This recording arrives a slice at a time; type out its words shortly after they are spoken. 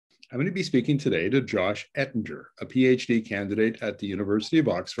I'm going to be speaking today to Josh Ettinger, a PhD candidate at the University of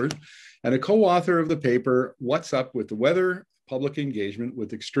Oxford and a co-author of the paper, What's Up with the Weather? Public Engagement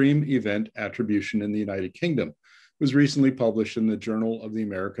with Extreme Event Attribution in the United Kingdom. It was recently published in the Journal of the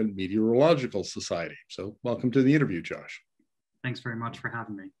American Meteorological Society. So welcome to the interview, Josh. Thanks very much for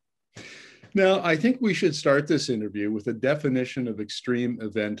having me. Now, I think we should start this interview with a definition of extreme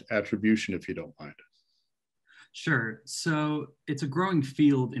event attribution, if you don't mind. Sure. So it's a growing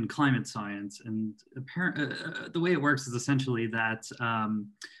field in climate science, and the way it works is essentially that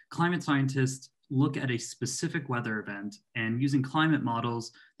climate scientists look at a specific weather event, and using climate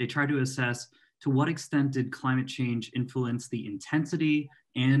models, they try to assess to what extent did climate change influence the intensity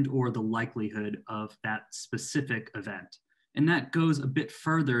and or the likelihood of that specific event. And that goes a bit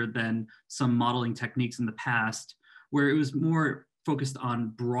further than some modeling techniques in the past, where it was more focused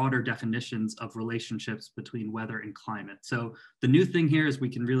on broader definitions of relationships between weather and climate. So the new thing here is we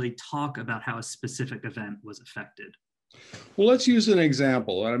can really talk about how a specific event was affected. Well, let's use an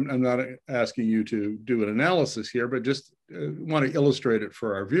example. I'm not asking you to do an analysis here, but just want to illustrate it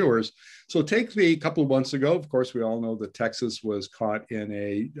for our viewers. So take a couple of months ago, of course, we all know that Texas was caught in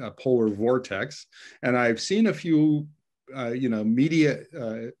a polar vortex. And I've seen a few media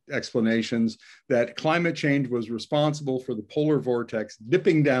explanations that climate change was responsible for the polar vortex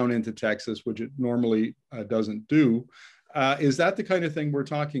dipping down into Texas, which it normally doesn't do. Is that the kind of thing we're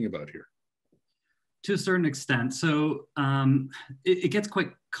talking about here? To a certain extent. So it gets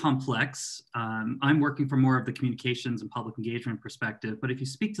quite complex. I'm working from more of the communications and public engagement perspective, but if you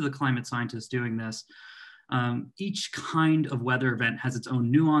speak to the climate scientists doing this, each kind of weather event has its own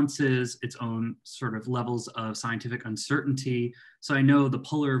nuances, its own sort of levels of scientific uncertainty. So I know the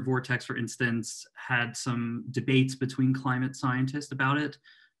polar vortex, for instance, had some debates between climate scientists about it.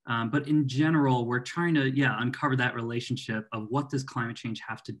 But in general, we're trying to, uncover that relationship of what does climate change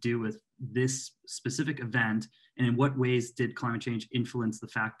have to do with this specific event, and in what ways did climate change influence the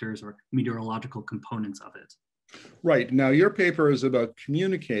factors or meteorological components of it? Right. Now, your paper is about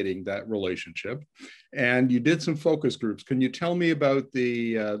communicating that relationship, and you did some focus groups. Can you tell me about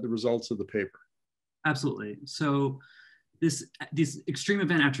the results of the paper? Absolutely. So these extreme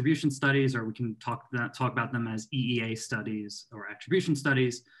event attribution studies, or we can talk about them as EEA studies or attribution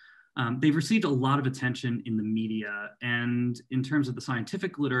studies, they've received a lot of attention in the media, and in terms of the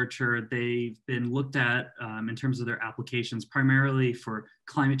scientific literature, they've been looked at in terms of their applications primarily for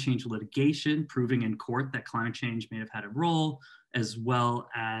climate change litigation, proving in court that climate change may have had a role, as well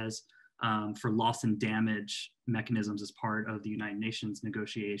as for loss and damage mechanisms as part of the United Nations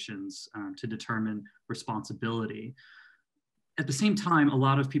negotiations to determine responsibility. At the same time, a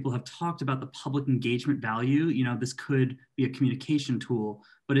lot of people have talked about the public engagement value. This could be a communication tool,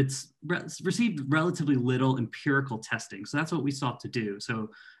 but it's received relatively little empirical testing. So that's what we sought to do. So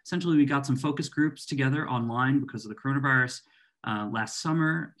essentially, we got some focus groups together online because of the coronavirus last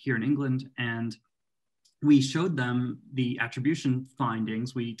summer here in England, and we showed them the attribution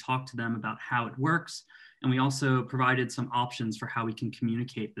findings. We talked to them about how it works, and we also provided some options for how we can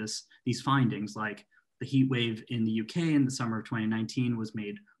communicate these findings, like the heat wave in the UK in the summer of 2019 was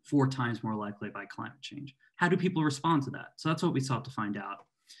made 4 times more likely by climate change. How do people respond to that? So that's what we sought to find out.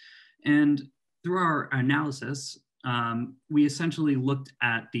 And through our analysis, we essentially looked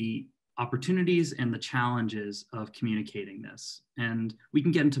at the opportunities and the challenges of communicating this. And we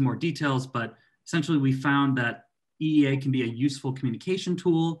can get into more details, but essentially we found that EEA can be a useful communication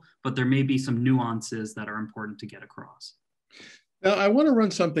tool, but there may be some nuances that are important to get across. Now, I want to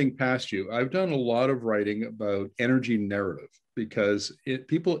run something past you. I've done a lot of writing about energy narrative because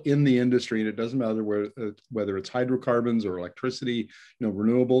people in the industry, and it doesn't matter whether it's hydrocarbons or electricity,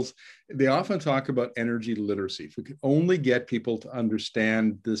 renewables, they often talk about energy literacy. If we could only get people to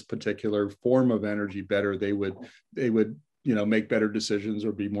understand this particular form of energy better, they would make better decisions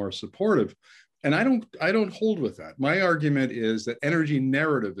or be more supportive. And I don't hold with that. My argument is that energy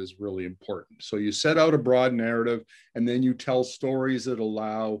narrative is really important. So you set out a broad narrative, and then you tell stories that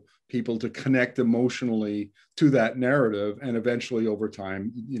allow people to connect emotionally to that narrative. And eventually over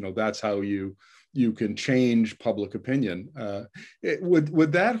time, that's how you can change public opinion.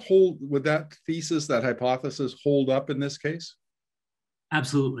 Would that thesis, that hypothesis hold up in this case?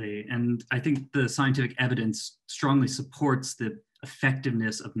 Absolutely. And I think the scientific evidence strongly supports the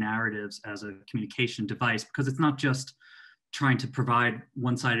effectiveness of narratives as a communication device, because it's not just trying to provide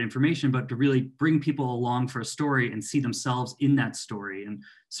one-sided information, but to really bring people along for a story and see themselves in that story. And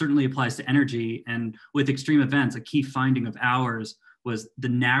certainly applies to energy. And with extreme events, a key finding of ours was the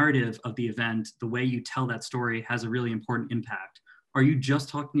narrative of the event, the way you tell that story has a really important impact. Are you just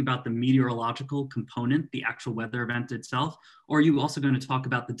talking about the meteorological component, the actual weather event itself? Or are you also going to talk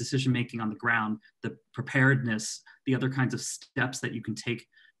about the decision-making on the ground, the preparedness, the other kinds of steps that you can take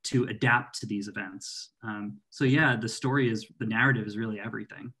to adapt to these events? So yeah, the narrative is really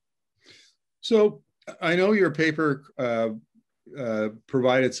everything. So I know your paper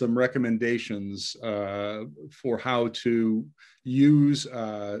provided some recommendations for how to use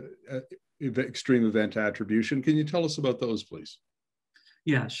extreme event attribution. Can you tell us about those, please?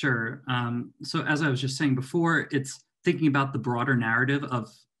 Yeah, sure. So as I was just saying before, it's thinking about the broader narrative of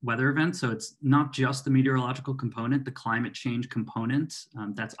weather events. So it's not just the meteorological component, the climate change component.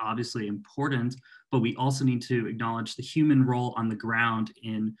 That's obviously important, but we also need to acknowledge the human role on the ground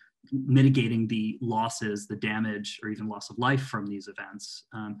in mitigating the losses, the damage, or even loss of life from these events.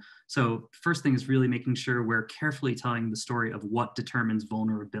 So first thing is really making sure we're carefully telling the story of what determines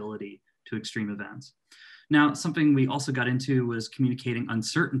vulnerability to extreme events. Now, something we also got into was communicating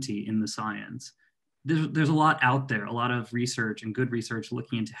uncertainty in the science. There's a lot out there, a lot of research and good research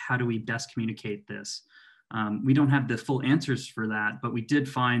looking into how do we best communicate this. We don't have the full answers for that, but we did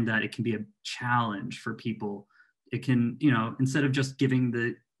find that it can be a challenge for people. It can, instead of just giving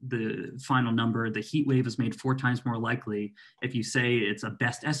the final number, the heat wave is made 4 times more likely. If you say it's a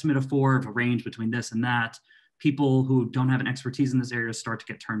best estimate of 4 of a range between this and that, people who don't have an expertise in this area start to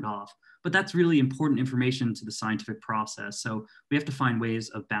get turned off. But that's really important information to the scientific process. So we have to find ways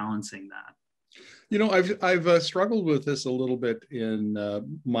of balancing that. I've struggled with this a little bit in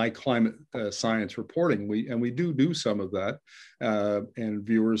my climate science reporting. We do some of that, and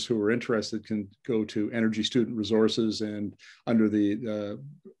viewers who are interested can go to Energy Student Resources, and under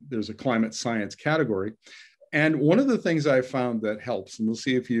there's a climate science category. And one of the things I found that helps, and we'll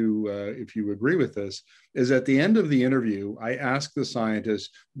see if you agree with this, is at the end of the interview, I ask the scientist,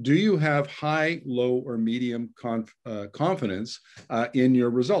 do you have high, low, or medium confidence in your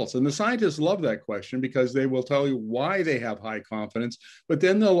results? And the scientists love that question because they will tell you why they have high confidence, but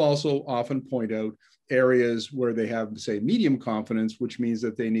then they'll also often point out areas where they have, say, medium confidence, which means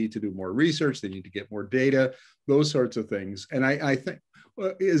that they need to do more research, they need to get more data, those sorts of things. And I think,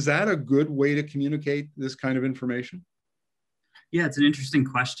 is that a good way to communicate this kind of information? Yeah, it's an interesting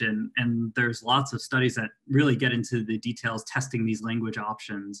question. And there's lots of studies that really get into the details testing these language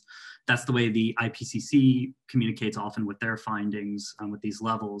options. That's the way the IPCC communicates often with their findings with these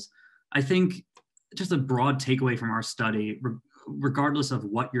levels. I think just a broad takeaway from our study, regardless of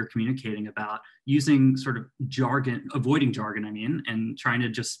what you're communicating about, using sort of jargon, avoiding jargon, and trying to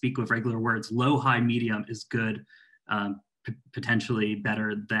just speak with regular words, low, high, medium is good. Potentially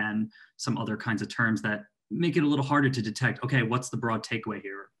better than some other kinds of terms that make it a little harder to detect, okay, what's the broad takeaway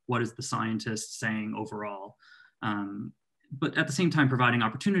here? What is the scientist saying overall? But at the same time, providing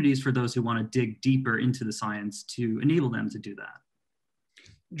opportunities for those who want to dig deeper into the science to enable them to do that.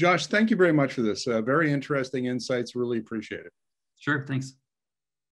 Josh, thank you very much for this. Very interesting insights. Really appreciate it. Sure, thanks.